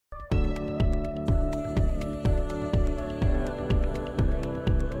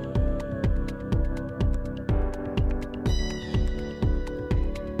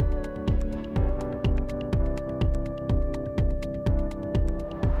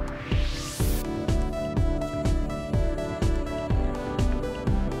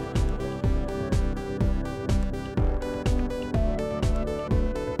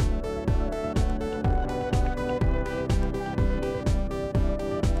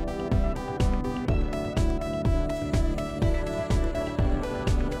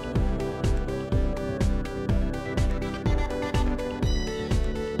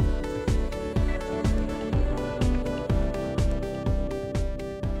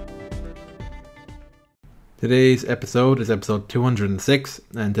Today's episode is episode 206,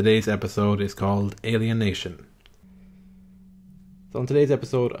 and today's episode is called Alienation. So in today's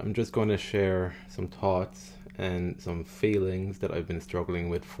episode, I'm just going to share some thoughts and some feelings that I've been struggling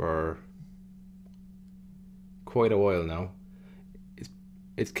with for quite a while now.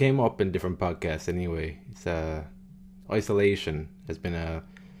 It's came up in different podcasts anyway. Isolation has been a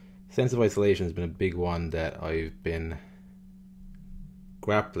sense of isolation has been a big one that I've been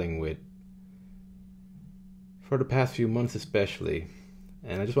grappling with for the past few months especially,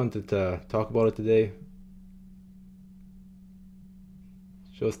 and I just wanted to talk about it today,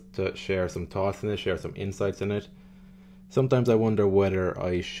 just to share some thoughts in it, share some insights in it. Sometimes I wonder whether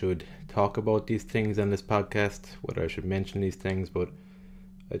I should talk about these things on this podcast, whether I should mention these things, but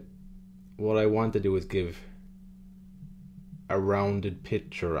what I want to do is give a rounded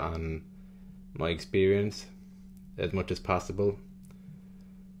picture on my experience as much as possible.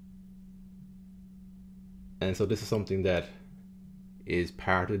 And so this is something that is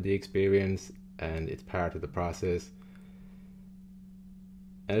part of the experience and it's part of the process.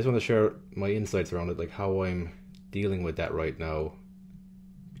 And I just want to share my insights around it, like how I'm dealing with that right now.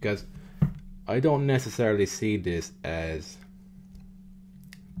 Because I don't necessarily see this as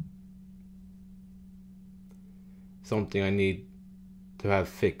something I need to have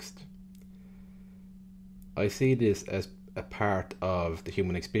fixed. I see this as a part of the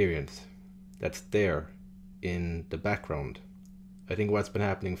human experience that's there in the background. I think what's been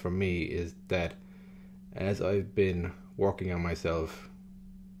happening for me is that as I've been working on myself,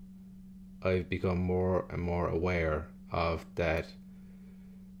 I've become more and more aware of that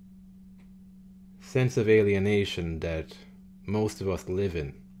sense of alienation that most of us live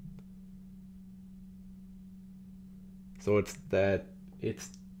in. So it's the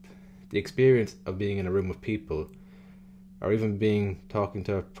experience of being in a room of people, or even talking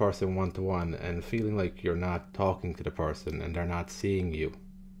to a person one-to-one and feeling like you're not talking to the person and they're not seeing you.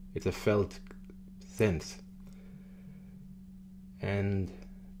 It's a felt sense. And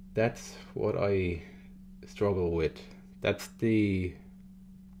that's what I struggle with. That's the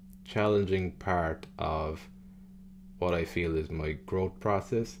challenging part of what I feel is my growth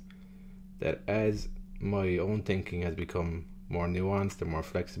process. That as my own thinking has become more nuanced and more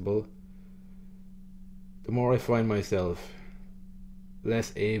flexible, the more I find myself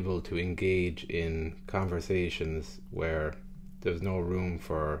less able to engage in conversations where there's no room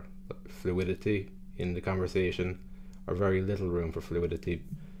for fluidity in the conversation, or very little room for fluidity,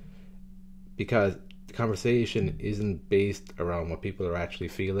 because the conversation isn't based around what people are actually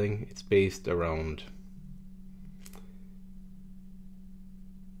feeling. It's based around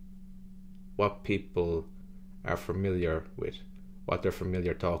what people are familiar with, what they're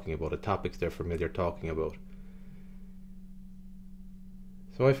familiar talking about, the topics they're familiar talking about.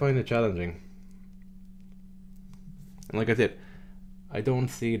 So I find it challenging. And like I said, I don't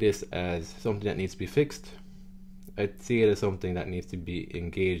see this as something that needs to be fixed. I see it as something that needs to be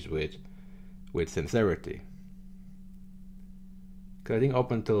engaged with sincerity. Because I think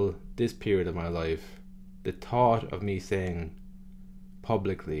up until this period of my life, the thought of me saying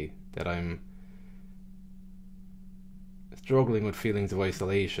publicly that I'm struggling with feelings of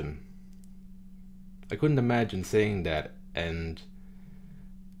isolation, I couldn't imagine saying that and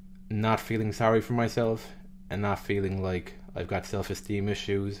not feeling sorry for myself and not feeling like I've got self-esteem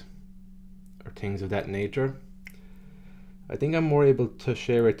issues or things of that nature. I think I'm more able to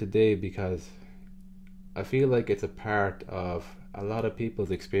share it today because I feel like it's a part of a lot of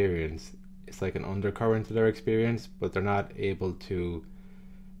people's experience. It's like an undercurrent to their experience, but they're not able to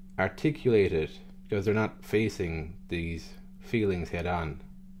articulate it because they're not facing these feelings head on.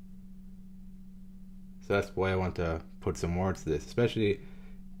 So that's why I want to put some words to this, especially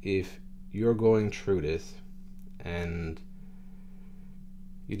if you're going through this and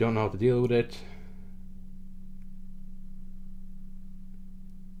you don't know how to deal with it,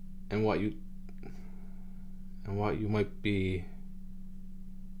 and what you might be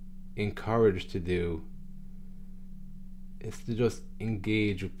encouraged to do is to just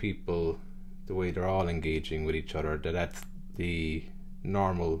engage with people the way they're all engaging with each other, that's the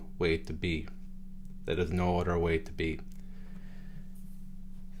normal way to be. There is no other way to be.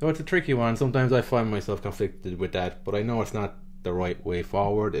 So it's a tricky one. Sometimes I find myself conflicted with that, but I know it's not the right way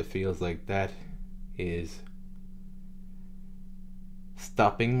forward. It feels like that is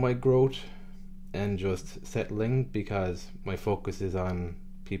stopping my growth and just settling, because my focus is on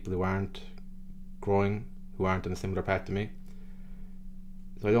people who aren't growing, who aren't on a similar path to me.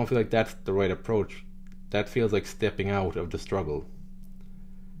 So I don't feel like that's the right approach. That feels like stepping out of the struggle.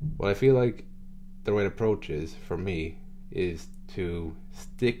 What I feel like the right approach is, for me, is to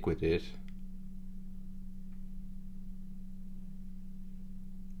stick with it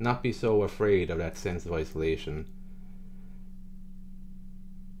not be so afraid of that sense of isolation.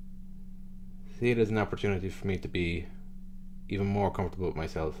 See it as an opportunity for me to be even more comfortable with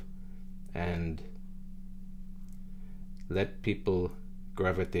myself and let people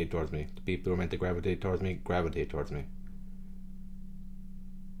gravitate towards me. The people who are meant to gravitate towards me, gravitate towards me.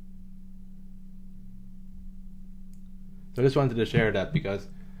 So I just wanted to share that because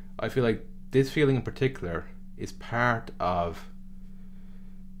I feel like this feeling in particular is part of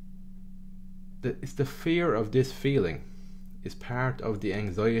it's the fear of this feeling is part of the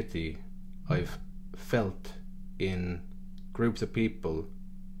anxiety I've felt in groups of people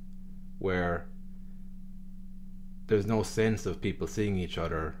where there's no sense of people seeing each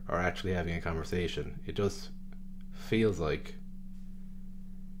other or actually having a conversation. It just feels like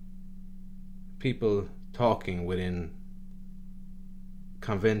people talking within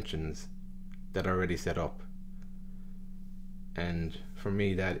conventions that are already set up. And for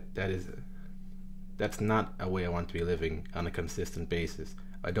me, that's not a way I want to be living on a consistent basis.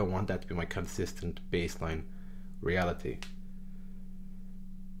 I don't want that to be my consistent baseline reality.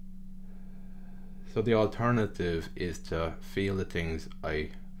 So the alternative is to feel the things I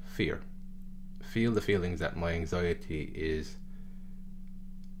fear. Feel the feelings that my anxiety is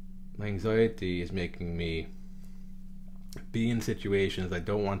making me be in situations I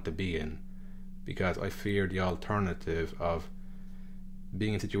don't want to be in because I fear the alternative of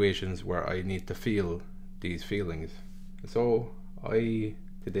being in situations where I need to feel these feelings. So I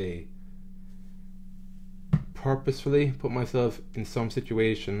today purposefully put myself in some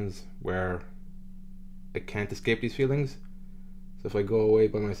situations where I can't escape these feelings. So if I go away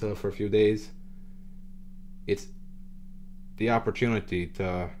by myself for a few days, it's the opportunity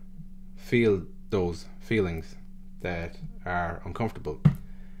to feel those feelings that are uncomfortable.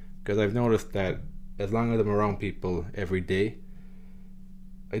 Because I've noticed that as long as I'm around people every day,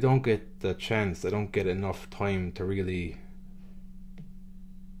 I don't get enough time to really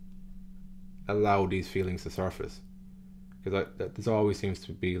allow these feelings to surface. Because there always seems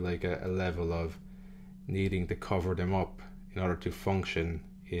to be like a level of needing to cover them up in order to function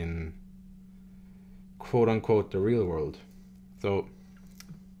in quote unquote the real world. So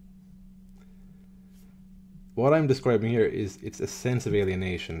what I'm describing here it's a sense of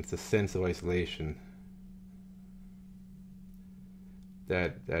alienation, it's a sense of isolation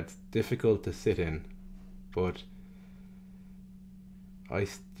that's difficult to sit in, but I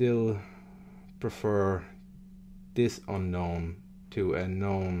still prefer this unknown to a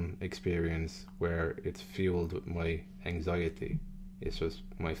known experience where it's fueled with my anxiety. It's just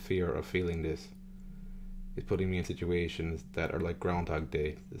my fear of feeling this. It's putting me in situations that are like Groundhog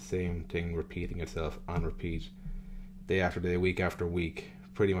Day, the same thing repeating itself on repeat, day after day, week after week,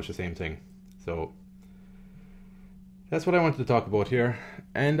 pretty much the same thing. So that's what I wanted to talk about here,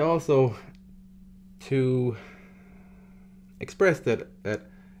 and also to express that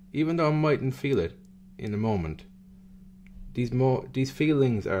even though I mightn't feel it in the moment, these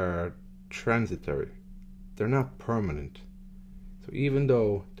feelings are transitory. They're not permanent. So even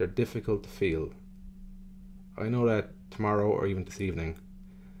though they're difficult to feel, I know that tomorrow or even this evening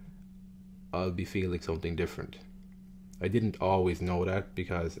I'll be feeling something different. I didn't always know that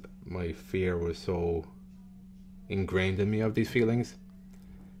because my fear was so ingrained in me of these feelings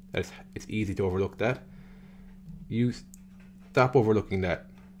that it's easy to overlook that. You stop overlooking that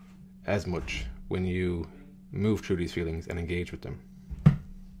as much when you move through these feelings and engage with them.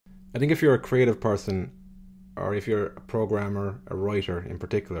 I think if you're a creative person, or if you're a programmer, a writer in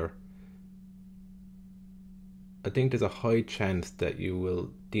particular, I think there's a high chance that you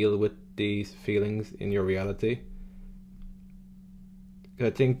will deal with these feelings in your reality.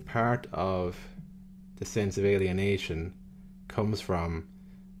 I think part of the sense of alienation comes from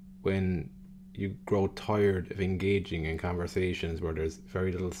when you grow tired of engaging in conversations where there's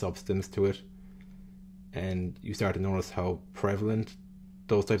very little substance to it, and you start to notice how prevalent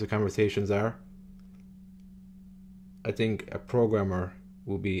those types of conversations are. I think a programmer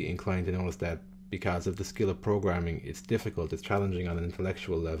will be inclined to notice that because of the skill of programming, it's difficult, it's challenging on an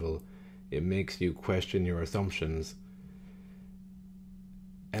intellectual level, it makes you question your assumptions.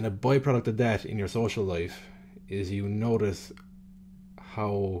 And a byproduct of that in your social life is you notice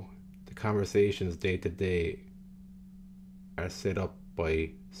how the conversations day to day are set up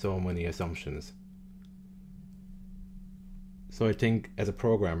by so many assumptions. So I think as a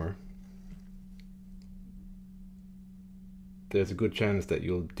programmer, there's a good chance that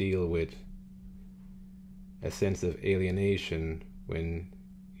you'll deal with a sense of alienation when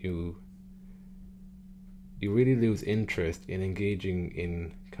you really lose interest in engaging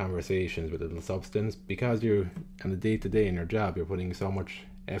in conversations with little substance, because you're on the day-to-day in your job, you're putting so much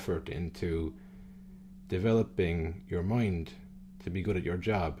effort into developing your mind to be good at your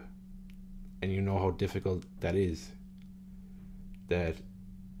job, and you know how difficult that is, that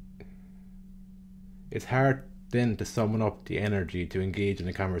it's hard then to summon up the energy to engage in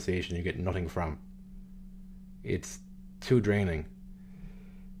a conversation you get nothing from. It's too draining.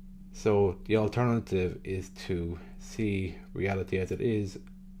 So the alternative is to see reality as it is,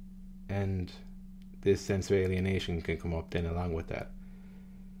 and this sense of alienation can come up then along with that.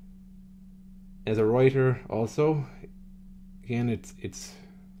 As a writer also, again, I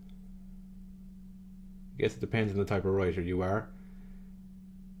guess it depends on the type of writer you are.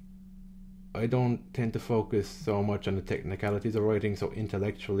 I don't tend to focus so much on the technicalities of writing, so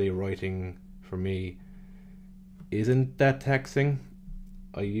intellectually writing for me isn't that taxing.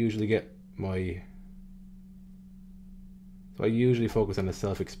 I usually focus on the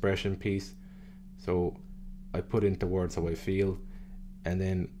self-expression piece, so I put into words how I feel, and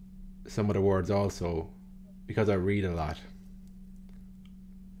then some of the words also, because I read a lot,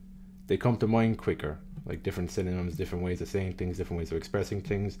 they come to mind quicker, like different synonyms, different ways of saying things, different ways of expressing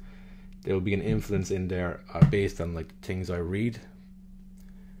things. There will be an influence in there based on like the things I read.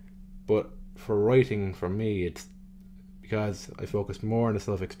 But for writing, for me, it's because I focus more on the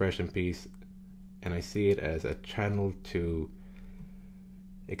self-expression piece, and I see it as a channel to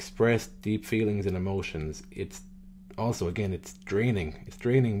express deep feelings and emotions. It's also, again, it's draining. It's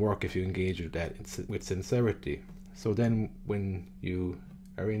draining work if you engage with that with sincerity. So then when you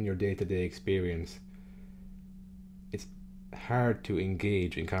are in your day-to-day experience, it's hard to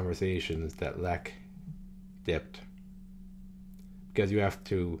engage in conversations that lack depth, because you have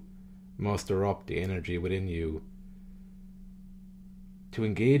to muster up the energy within you to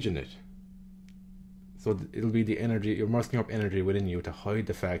engage in it. So it'll be the energy, you're mustering up energy within you to hide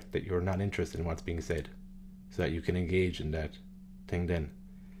the fact that you're not interested in what's being said, so that you can engage in that thing then.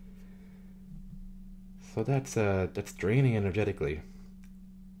 So that's draining energetically.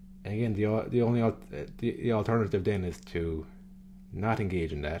 And again, the alternative then is to not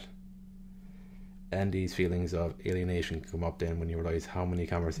engage in that, and these feelings of alienation come up then when you realize how many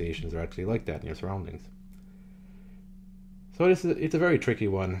conversations are actually like that in your surroundings. So it's a very tricky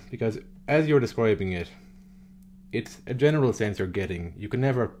one, because as you're describing it, it's a general sense you're getting. You can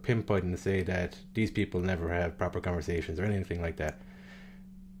never pinpoint and say that these people never have proper conversations or anything like that.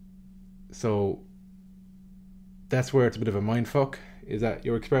 So that's where it's a bit of a mindfuck, is that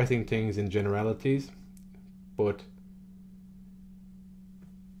you're expressing things in generalities, but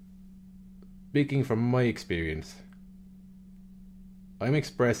speaking from my experience, I'm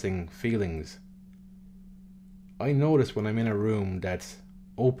expressing feelings. I notice when I'm in a room that's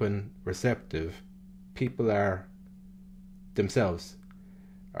open, receptive, people are themselves.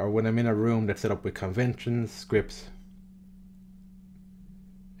 Or when I'm in a room that's set up with conventions, scripts,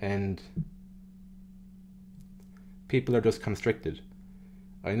 and people are just constricted.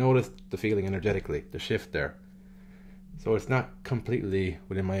 I notice the feeling energetically, the shift there. So it's not completely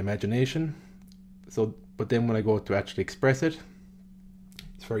within my imagination. But then when I go to actually express it,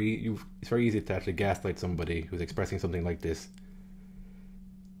 it's very easy to actually gaslight somebody who's expressing something like this,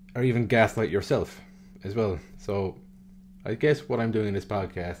 or even gaslight yourself as well. So I guess what I'm doing in this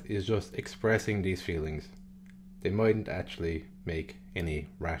podcast is just expressing these feelings. They mightn't actually make any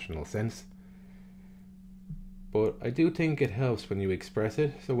rational sense, but I do think it helps when you express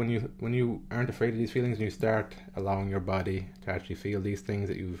it. So when you aren't afraid of these feelings, and you start allowing your body to actually feel these things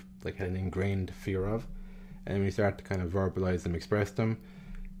that you've like had an ingrained fear of, and when you start to kind of verbalize them, express them,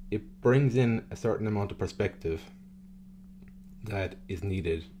 it brings in a certain amount of perspective that is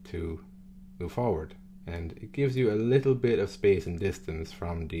needed to move forward, and it gives you a little bit of space and distance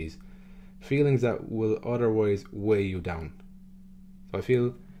from these feelings that will otherwise weigh you down. So I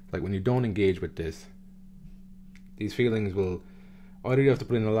feel like when you don't engage with this, these feelings will either you have to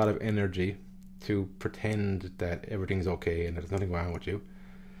put in a lot of energy to pretend that everything's okay and there's nothing wrong with you,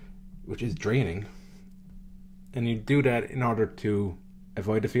 which is draining, and you do that in order to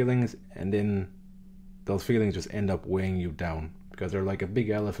avoid the feelings, and then those feelings just end up weighing you down because they're like a big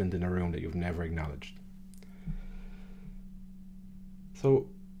elephant in a room that you've never acknowledged. So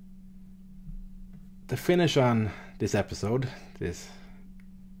to finish on this episode, this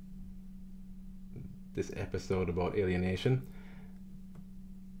episode about alienation,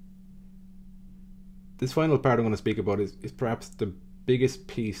 this final part I'm going to speak about is perhaps the biggest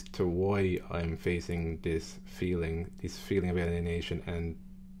piece to why I'm facing this feeling of alienation and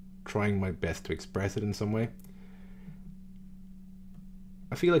trying my best to express it in some way.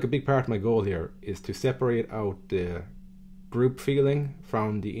 I feel like a big part of my goal here is to separate out the group feeling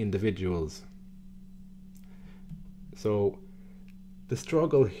from the individuals. So the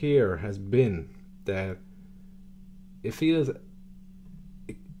struggle here has been that it feels,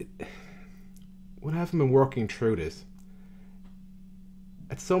 when I haven't been working through this,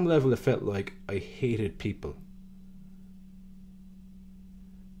 at some level it felt like I hated people.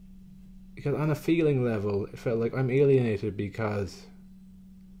 Because on a feeling level, it felt like I'm alienated because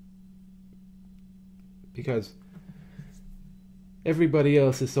everybody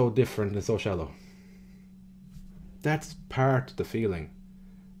else is so different and so shallow. That's part of the feeling.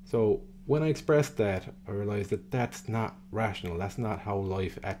 So when I expressed that, I realized that that's not rational. That's not how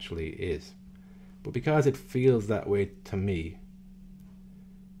life actually is. But because it feels that way to me,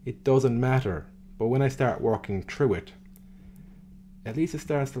 it doesn't matter. But when I start working through it, at least it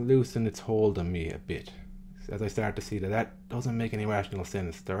starts to loosen its hold on me a bit. As I start to see that doesn't make any rational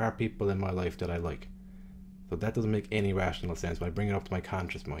sense. There are people in my life that I like. So that doesn't make any rational sense when I bring it up to my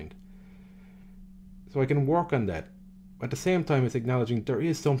conscious mind. So I can work on that. At the same time, it's acknowledging there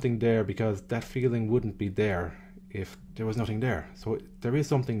is something there, because that feeling wouldn't be there if there was nothing there. So there is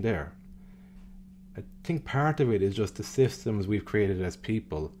something there. I think part of it is just the systems we've created as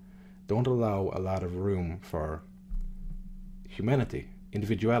people don't allow a lot of room for humanity,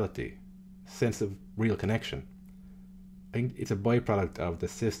 individuality, sense of real connection. I think it's a byproduct of the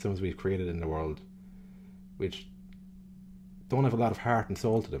systems we've created in the world, which don't have a lot of heart and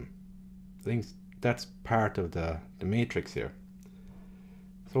soul to them. I think that's part of the matrix here.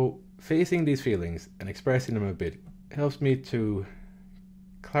 So facing these feelings and expressing them a bit helps me to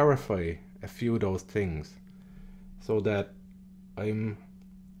clarify a few of those things, so that I'm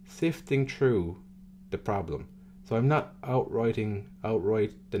sifting through the problem. So I'm not outright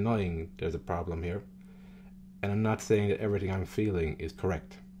denying there's a problem here, and I'm not saying that everything I'm feeling is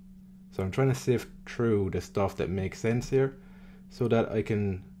correct. So I'm trying to sift through the stuff that makes sense here, so that I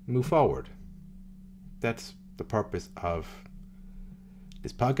can move forward. That's the purpose of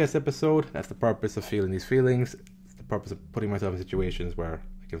this podcast episode. That's the purpose of feeling these feelings. It's the purpose of putting myself in situations where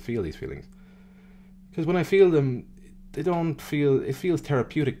I can feel these feelings. Because when I feel them, it feels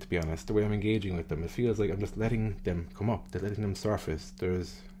therapeutic, to be honest, the way I'm engaging with them. It feels like I'm just letting them come up, letting them surface. I'm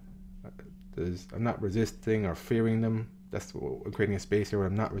not resisting or fearing them. I'm creating a space here where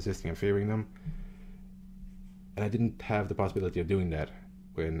I'm not resisting and fearing them. And I didn't have the possibility of doing that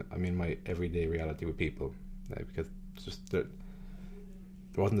when I'm in my everyday reality with people, because it's just there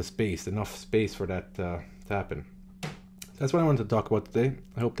wasn't enough space for that to happen. So that's what I wanted to talk about today.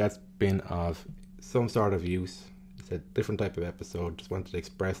 I hope that's been of some sort of use. It's a different type of episode. Just wanted to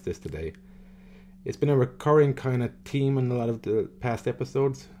express this today. It's been a recurring kind of theme in a lot of the past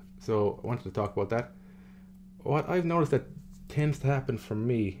episodes, so I wanted to talk about that. What I've noticed that tends to happen for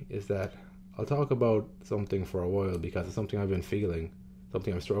me is that I'll talk about something for a while because it's something I've been feeling,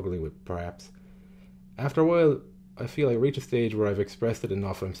 something I'm struggling with perhaps. After a while, I feel I reach a stage where I've expressed it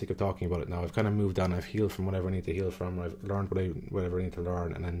enough, I'm sick of talking about it now. I've kind of moved on, I've healed from whatever I need to heal from, I've learned whatever I need to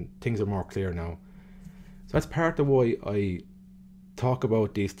learn, and then things are more clear now. So that's part of why I talk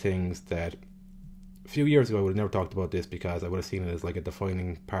about these things that a few years ago I would have never talked about this, because I would have seen it as like a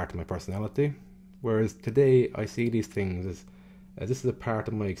defining part of my personality. Whereas today I see these things as this is a part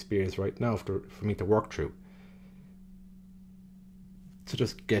of my experience right now for me to work through, to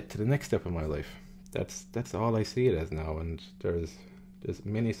just get to the next step of my life. That's all I see it as now, and there's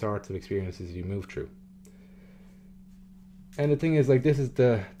many sorts of experiences you move through. And the thing is, like, this is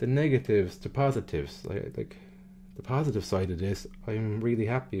the negatives to positives. Like the positive side of this, I'm really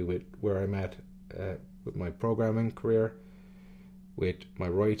happy with where I'm at with my programming career, with my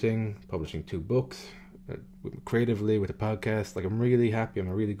writing, publishing 2 books, creatively with the podcast. Like, I'm really happy. I'm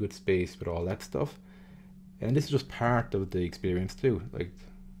in a really good space with all that stuff. And this is just part of the experience too. Like,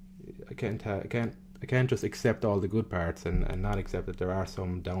 I can't just accept all the good parts and not accept that there are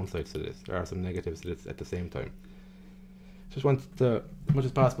some downsides to this. There are some negatives to this at the same time. Just want to, as much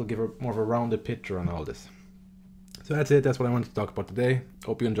as possible, give more of a rounded picture on all this. So that's it. That's what I wanted to talk about today.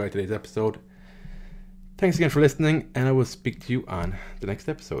 Hope you enjoyed today's episode. Thanks again for listening, and I will speak to you on the next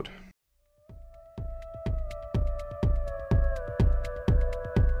episode.